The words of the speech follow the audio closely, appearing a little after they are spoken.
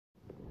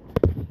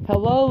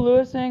Hello,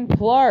 Lewis and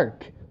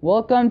Clark.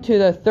 Welcome to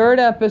the third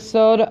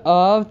episode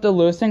of the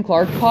Lewis and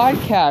Clark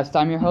podcast.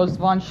 I'm your host,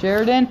 Vaughn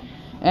Sheridan.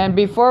 And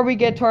before we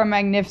get to our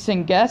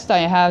magnificent guest, I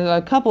have a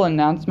couple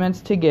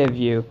announcements to give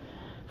you.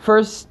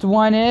 First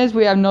one is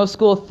we have no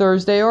school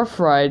Thursday or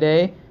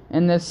Friday.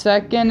 And the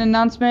second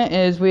announcement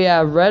is we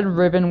have Red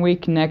Ribbon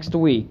Week next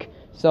week.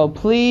 So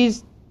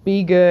please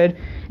be good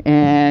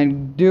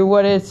and do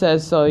what it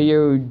says so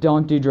you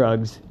don't do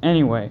drugs.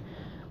 Anyway,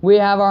 we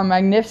have our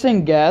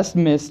magnificent guest,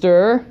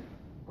 Mr.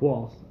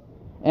 Qualls.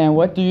 And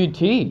what do you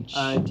teach?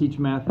 I teach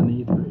math in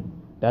the 8th grade.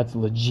 That's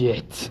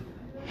legit.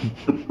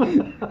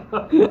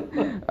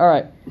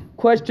 Alright,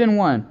 question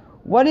 1.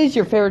 What is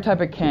your favorite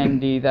type of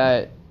candy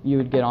that you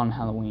would get on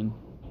Halloween?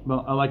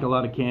 Well, I like a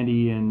lot of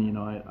candy, and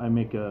I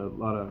make a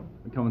lot of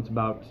comments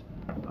about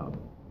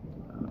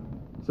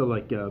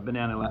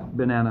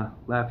banana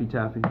Laffy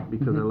Taffy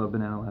because I love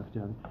banana Laffy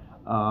Taffy.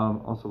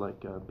 Also like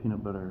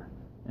peanut butter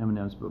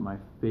M&Ms, but my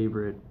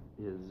favorite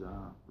is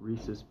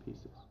Reese's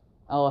Pieces.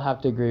 I'll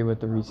have to agree with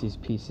the Reese's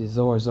Pieces.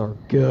 Those are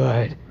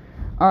good.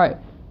 Alright,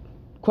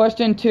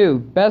 question 2.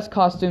 Best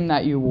costume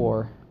that you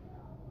wore?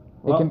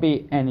 It can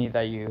be any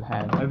that you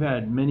had. I've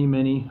had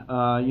many.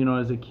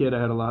 As a kid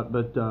I had a lot,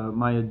 but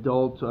my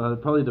adult,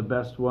 probably the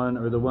best one,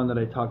 or the one that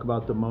I talk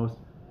about the most.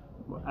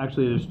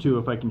 Actually, there's two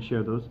if I can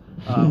share those.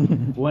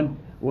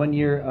 One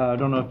year, I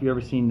don't know if you've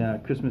ever seen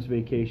Christmas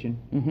Vacation,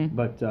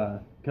 but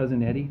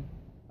Cousin Eddie,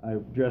 I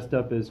dressed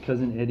up as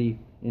Cousin Eddie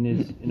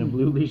in a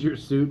blue leisure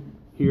suit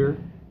here,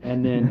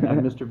 and then at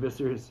Mr.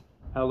 Visser's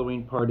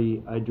Halloween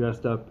party, I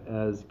dressed up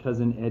as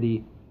Cousin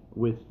Eddie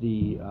with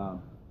the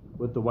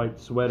white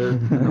sweater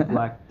and the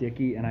black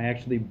dickie, and I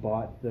actually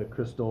bought the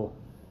crystal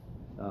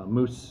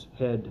moose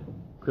head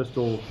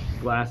crystal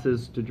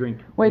glasses to drink.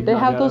 Wait, they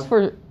have those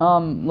for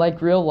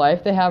like real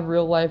life? They have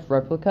real life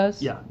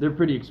replicas? Yeah, they're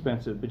pretty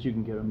expensive, but you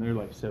can get them. They're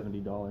like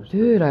 $70.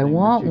 Dude, I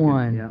want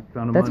one. Yeah,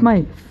 found them. That's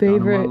my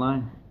favorite. Found them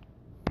online.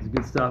 It's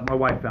good stuff. My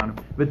wife found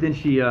them, but then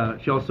she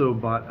also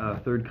bought a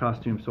third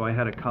costume. So I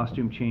had a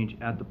costume change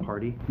at the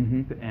party,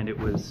 and it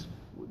was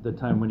the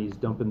time when he's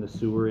dumping the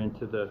sewer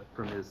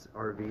from his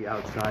RV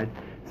outside.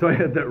 So I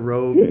had that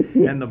robe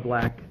and the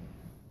black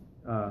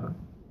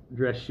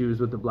dress shoes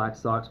with the black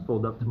socks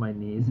pulled up to my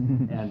knees,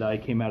 and I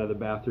came out of the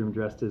bathroom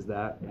dressed as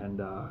that, and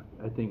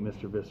I think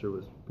Mr. Visser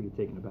was pretty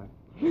taken aback.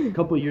 A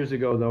couple of years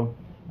ago, though,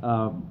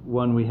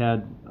 we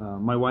had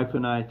my wife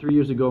and I, 3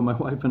 years ago, my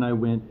wife and I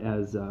went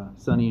as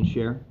Sonny and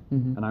Cher,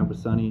 and I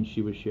was Sonny and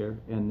she was Cher,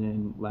 and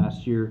then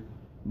last year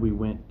we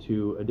went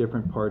to a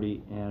different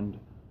party and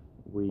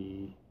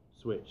we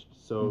switched.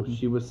 So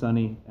she was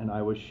Sonny and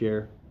I was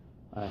Cher.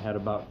 I had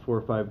about 4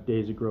 or 5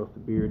 days of growth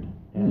of beard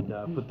and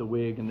put the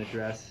wig and the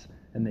dress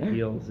and the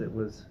heels. It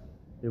was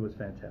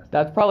fantastic.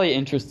 That's probably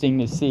interesting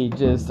to see,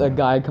 just a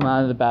guy come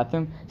out of the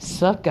bathroom.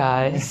 Sup,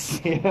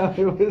 guys? Yeah,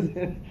 it was.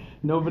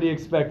 Nobody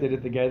expected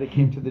it. The guy that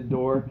came to the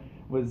door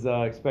was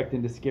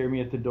expecting to scare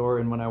me at the door,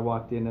 and when I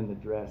walked in the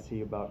dress,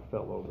 he about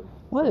fell over.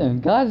 What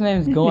in God's name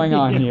is going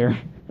on here?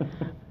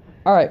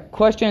 All right,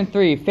 question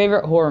 3.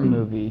 Favorite horror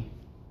movie?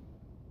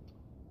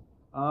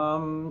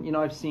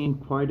 I've seen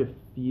quite a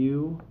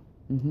few.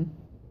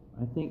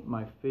 I think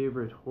my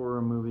favorite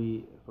horror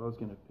movie, if I was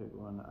going to pick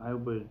one, I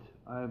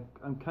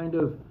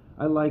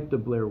like the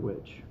Blair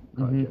Witch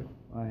Project.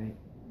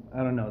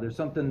 I don't know. There's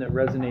something that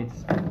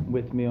resonates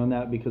with me on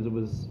that because it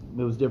was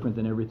different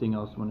than everything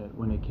else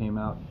when it came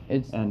out.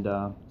 And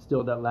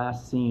still that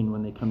last scene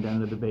when they come down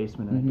to the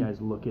basement and that guy's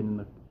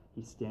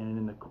he's standing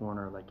in the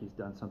corner like he's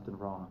done something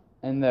wrong.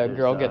 And the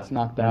girl gets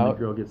knocked out. And the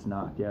girl gets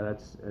knocked. Yeah,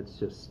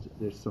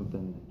 there's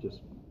something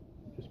just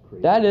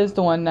crazy. That is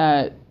the one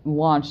that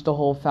launched the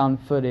whole found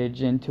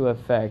footage into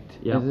effect,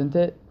 isn't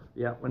it?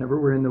 Yeah, whenever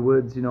we're in the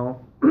woods,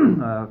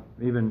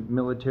 even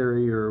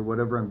military or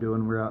whatever I'm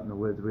doing, we're out in the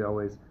woods, we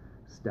always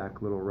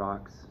stack little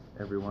rocks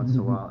every once in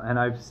a while. And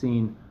I've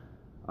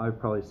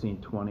probably seen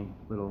 20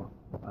 little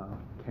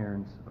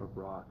cairns of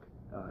rock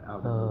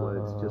out in the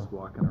woods just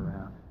walking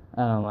around.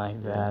 I don't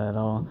like that at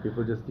all.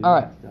 People just do all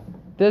right. stuff.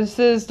 This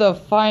is the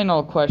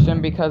final question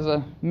because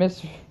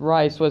Miss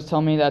Rice was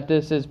telling me that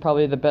this is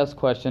probably the best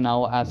question I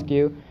will ask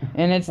you.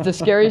 And it's the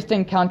scariest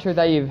encounter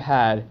that you've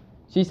had.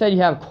 She said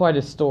you have quite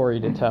a story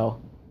to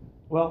tell.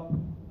 Well,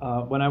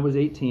 when I was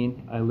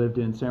 18, I lived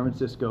in San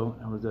Francisco.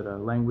 I was at a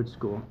language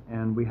school,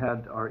 and we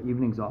had our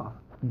evenings off.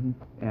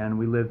 And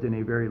we lived in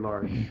a very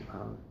large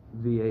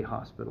VA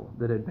hospital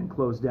that had been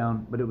closed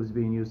down, but it was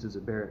being used as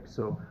a barracks.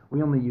 So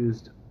we only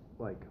used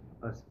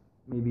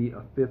maybe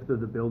a fifth of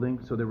the building.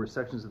 So there were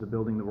sections of the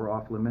building that were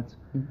off limits.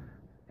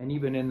 And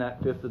even in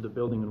that fifth of the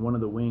building, in one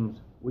of the wings,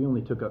 we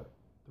only took up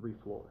 3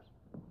 floors.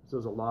 So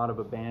there's a lot of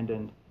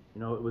abandoned.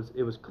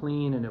 It was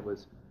clean and it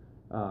was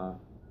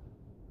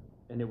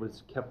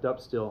kept up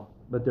still,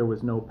 but there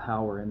was no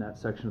power in that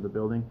section of the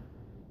building,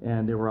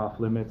 and they were off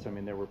limits. I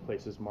mean, there were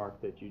places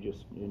marked that you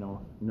just,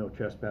 no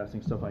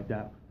trespassing, stuff like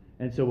that.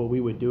 And so what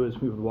we would do is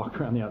we would walk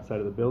around the outside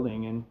of the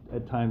building and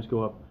at times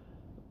go up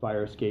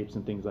fire escapes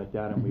and things like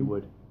that, and we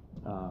would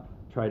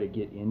try to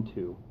get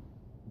into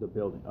the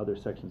building, other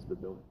sections of the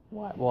building.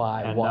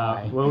 Why? And,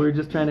 Why? well, we were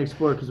just trying to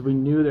explore because we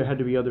knew there had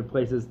to be other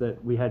places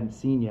that we hadn't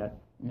seen yet.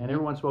 Mm-hmm. And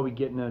every once in a while we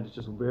get into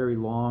just very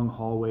long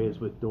hallways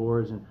with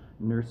doors and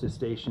nurses'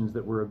 stations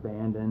that were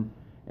abandoned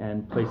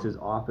and places,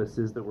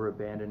 offices that were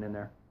abandoned in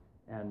there.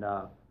 And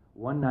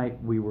one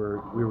night we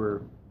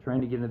were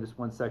trying to get into this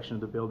one section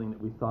of the building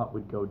that we thought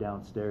would go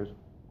downstairs.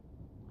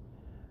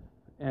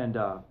 And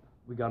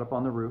we got up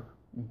on the roof.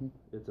 Mm-hmm.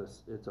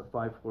 It's a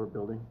 5-floor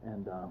building,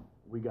 and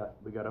we got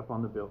up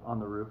on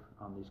the roof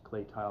on these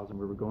clay tiles, and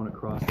we were going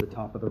across the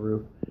top of the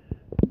roof.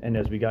 And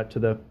as we got to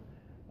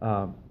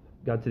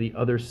the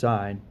other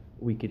side,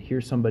 we could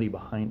hear somebody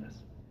behind us.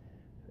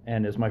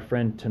 And as my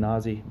friend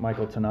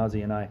Michael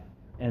Tanazi,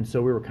 and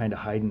so we were kind of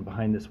hiding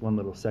behind this one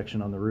little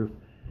section on the roof.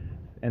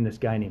 And this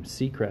guy named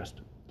Seacrest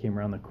came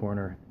around the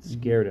corner,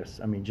 scared us.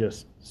 I mean,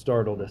 just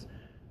startled us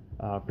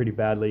pretty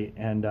badly.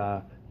 And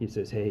he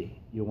says, "Hey,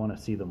 you want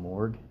to see the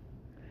morgue?"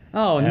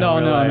 Oh, And no.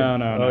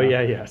 Oh,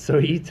 yeah. So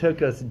he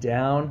took us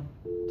down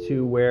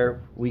to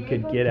where we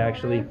could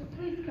actually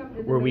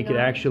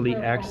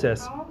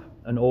access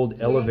an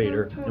old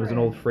elevator. It was an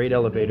old freight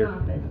elevator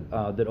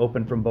that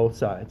opened from both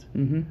sides.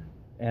 Mm-hmm.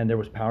 And there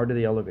was power to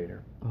the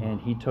elevator. And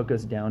he took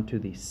us down to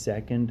the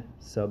second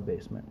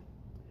sub-basement.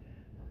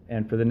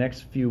 And for the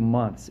next few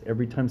months,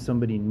 every time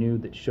somebody new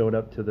that showed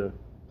up to the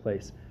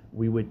place,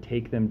 we would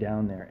take them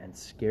down there and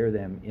scare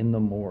them in the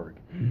morgue.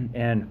 Mm-hmm.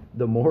 And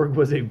the morgue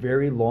was a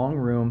very long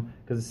room,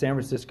 because in San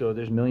Francisco,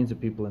 there's millions of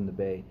people in the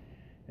Bay.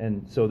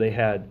 And so they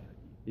had,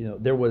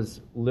 there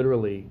was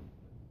literally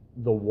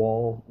the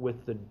wall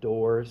with the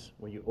doors,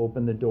 where you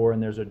open the door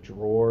and there's a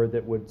drawer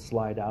that would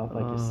slide out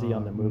like you see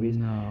on the movies.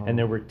 No. And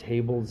there were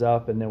tables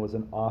up, and there was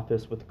an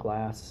office with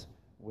glass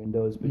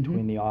windows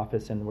between the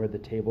office and where the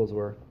tables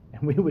were.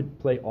 And we would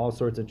play all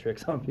sorts of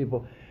tricks on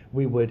people.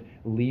 We would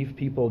leave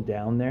people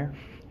down there,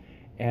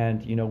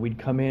 and we'd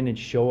come in and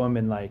show them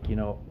and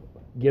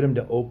get them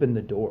to open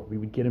the door. We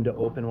would get them to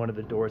open one of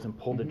the doors and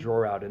pull the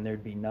drawer out, and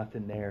there'd be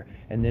nothing there.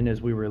 And then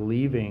as we were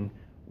leaving,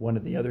 one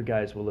of the other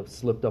guys will have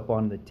slipped up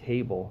on the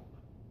table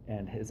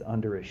and is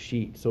under a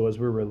sheet. So as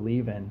we were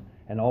leaving,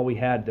 and all we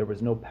had, there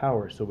was no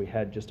power, so we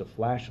had just a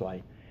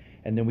flashlight.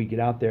 And then we'd get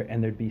out there,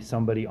 and there'd be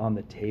somebody on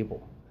the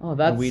table. Oh,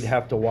 that's... And we'd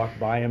have to walk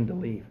by him to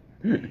leave.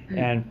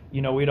 And,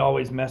 we'd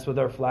always mess with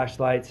our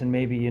flashlights, and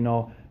maybe,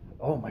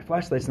 oh, my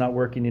flashlight's not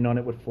working, and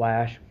it would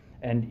flash.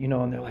 And,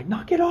 and they're like,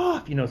 knock it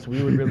off, so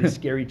we would really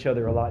scare each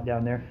other a lot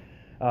down there.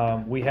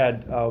 We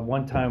had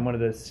one time, one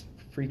of the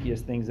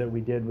freakiest things that we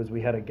did was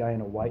we had a guy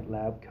in a white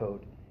lab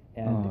coat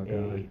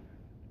and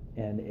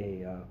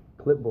a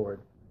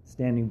clipboard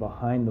standing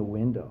behind the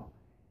window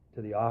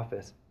to the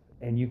office,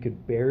 and you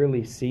could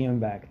barely see him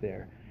back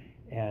there.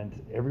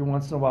 And every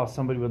once in a while,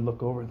 somebody would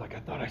look over, like, I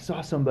thought I saw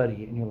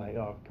somebody. And you're like,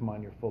 oh, come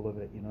on, you're full of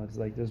it. It's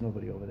like, there's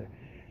nobody over there.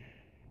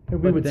 And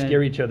we would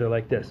scare each other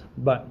like this.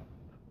 But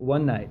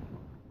one night,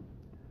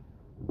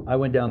 I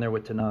went down there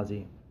with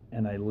Tanazi,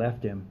 and I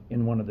left him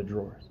in one of the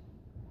drawers.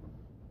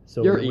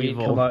 So we'd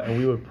come out, and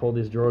we would pull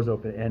these drawers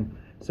open. And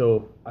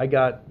so I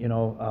got,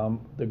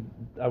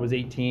 I was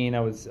 18. I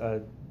was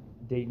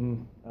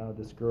dating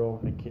this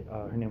girl.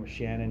 Her name was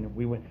Shannon.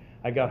 And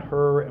I got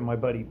her and my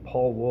buddy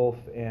Paul Wolf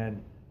and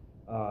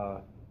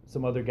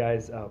some other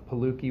guys,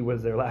 Paluki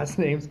was their last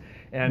names,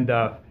 and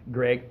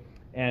Greg,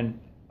 and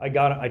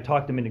I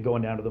talked them into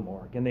going down to the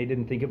morgue, and they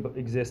didn't think it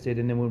existed.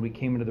 And then when we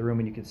came into the room,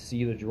 and you could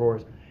see the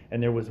drawers,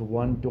 and there was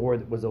one door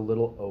that was a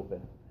little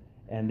open,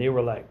 and they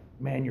were like,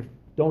 "Man,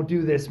 don't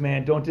do this,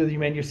 man! Don't do this,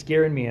 man! You're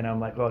scaring me!" And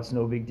I'm like, "Oh, it's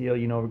no big deal,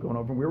 we're going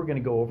over." And we were going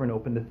to go over and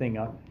open the thing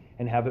up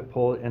and have it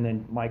pulled, and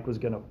then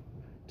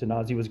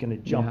Tanazi was going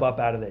to jump up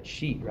out of that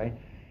sheet, right?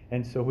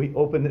 And so we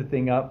opened the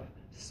thing up,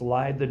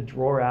 slide the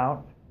drawer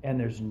out, and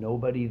there's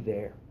nobody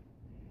there.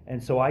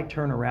 And so I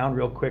turn around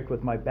real quick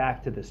with my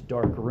back to this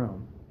dark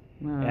room.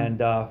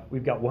 And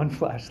we've got one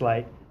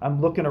flashlight. I'm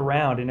looking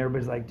around, and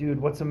everybody's like, "Dude,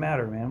 what's the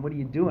matter, man? What are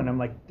you doing?" I'm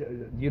like,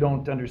 "You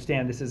don't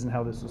understand. This isn't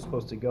how this was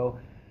supposed to go.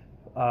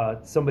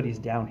 Somebody's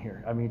down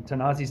here. I mean,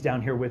 Tanazi's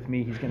down here with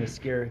me. He's going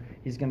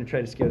to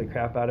try to scare the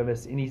crap out of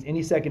us. And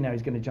any second now,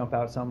 he's going to jump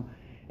out some."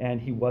 And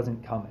he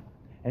wasn't coming.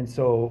 And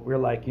so we're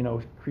like,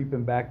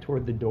 creeping back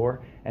toward the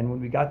door. And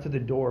when we got to the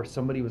door,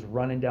 somebody was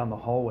running down the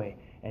hallway.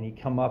 And he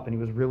come up, and he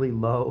was really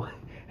low.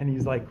 And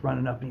he's like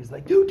running up, and he's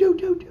like, dude.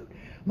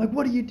 I'm like,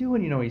 "What are you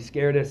doing?" He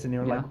scared us. And they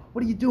were like,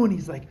 "What are you doing?"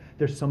 He's like,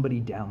 "There's somebody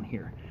down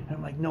here." And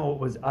I'm like, "No, it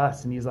was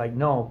us." And he's like,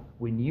 "No,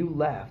 when you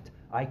left,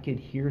 I could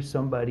hear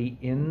somebody's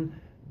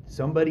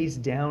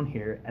down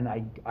here, and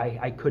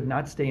I could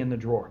not stay in the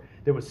drawer.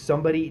 There was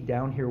somebody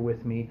down here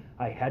with me.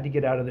 I had to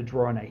get out of the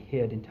drawer, and I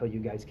hid until you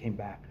guys came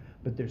back.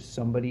 But there's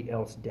somebody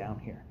else down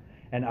here."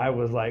 And I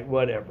was like,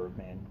 "Whatever,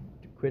 man.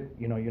 Quit,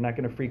 you're not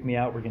going to freak me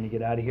out. We're going to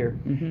get out of here."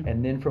 Mm-hmm.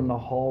 And then from the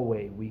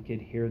hallway, we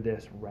could hear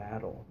this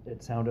rattle.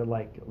 It sounded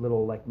like a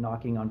little like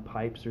knocking on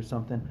pipes or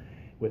something,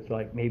 with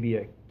like maybe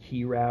a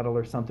key rattle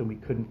or something. We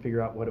couldn't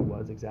figure out what it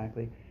was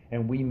exactly.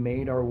 And we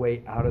made our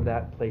way out of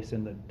that place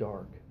in the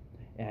dark.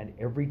 And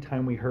every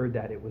time we heard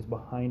that, it was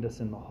behind us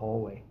in the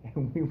hallway.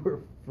 And we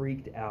were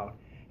freaked out.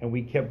 And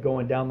we kept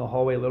going down the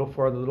hallway a little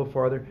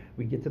farther.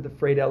 We get to the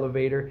freight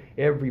elevator.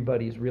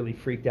 Everybody's really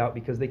freaked out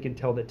because they can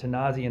tell that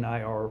Tanazi and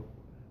I are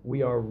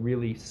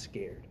really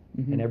scared.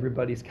 Mm-hmm. And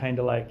everybody's kind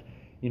of like,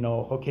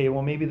 okay,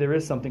 well, maybe there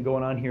is something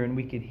going on here. And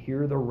we could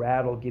hear the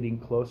rattle getting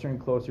closer and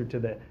closer to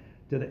the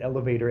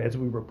elevator as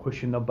we were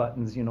pushing the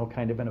buttons,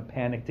 kind of in a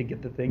panic to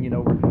get the thing,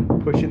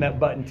 pushing that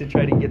button to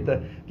try to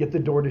get the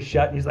door to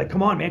shut. And he's like,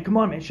 come on,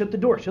 man, shut the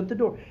door.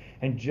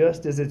 And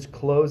just as it's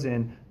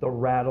closing, the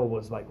rattle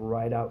was like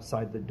right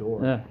outside the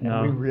door.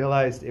 And we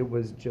realized it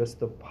was just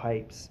the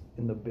pipes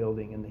in the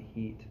building and the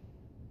heat.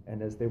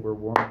 And as they were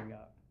warming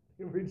up,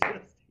 they were just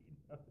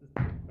heating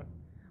up.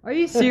 Are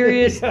you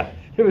serious? Yeah,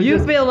 you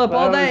build up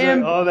all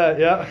that. All that,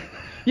 yeah.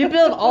 You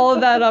build all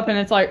of that up, and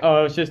it's like,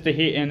 oh, it's just the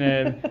heat in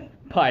the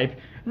pipe.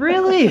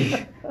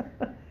 Really?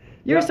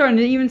 You're starting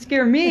to even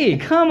scare me.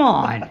 Come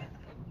on.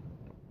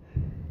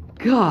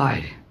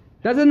 God.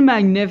 That's a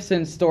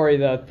magnificent story,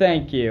 though.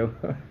 Thank you.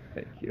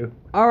 Thank you.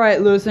 All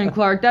right, Lewis and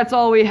Clark, that's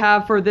all we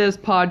have for this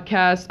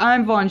podcast.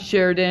 I'm Vaughn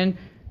Sheridan.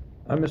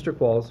 I'm Mr.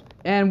 Qualls.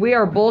 And we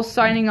are both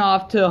signing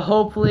off to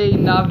hopefully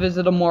not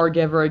visit a morgue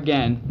ever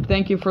again.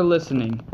 Thank you for listening.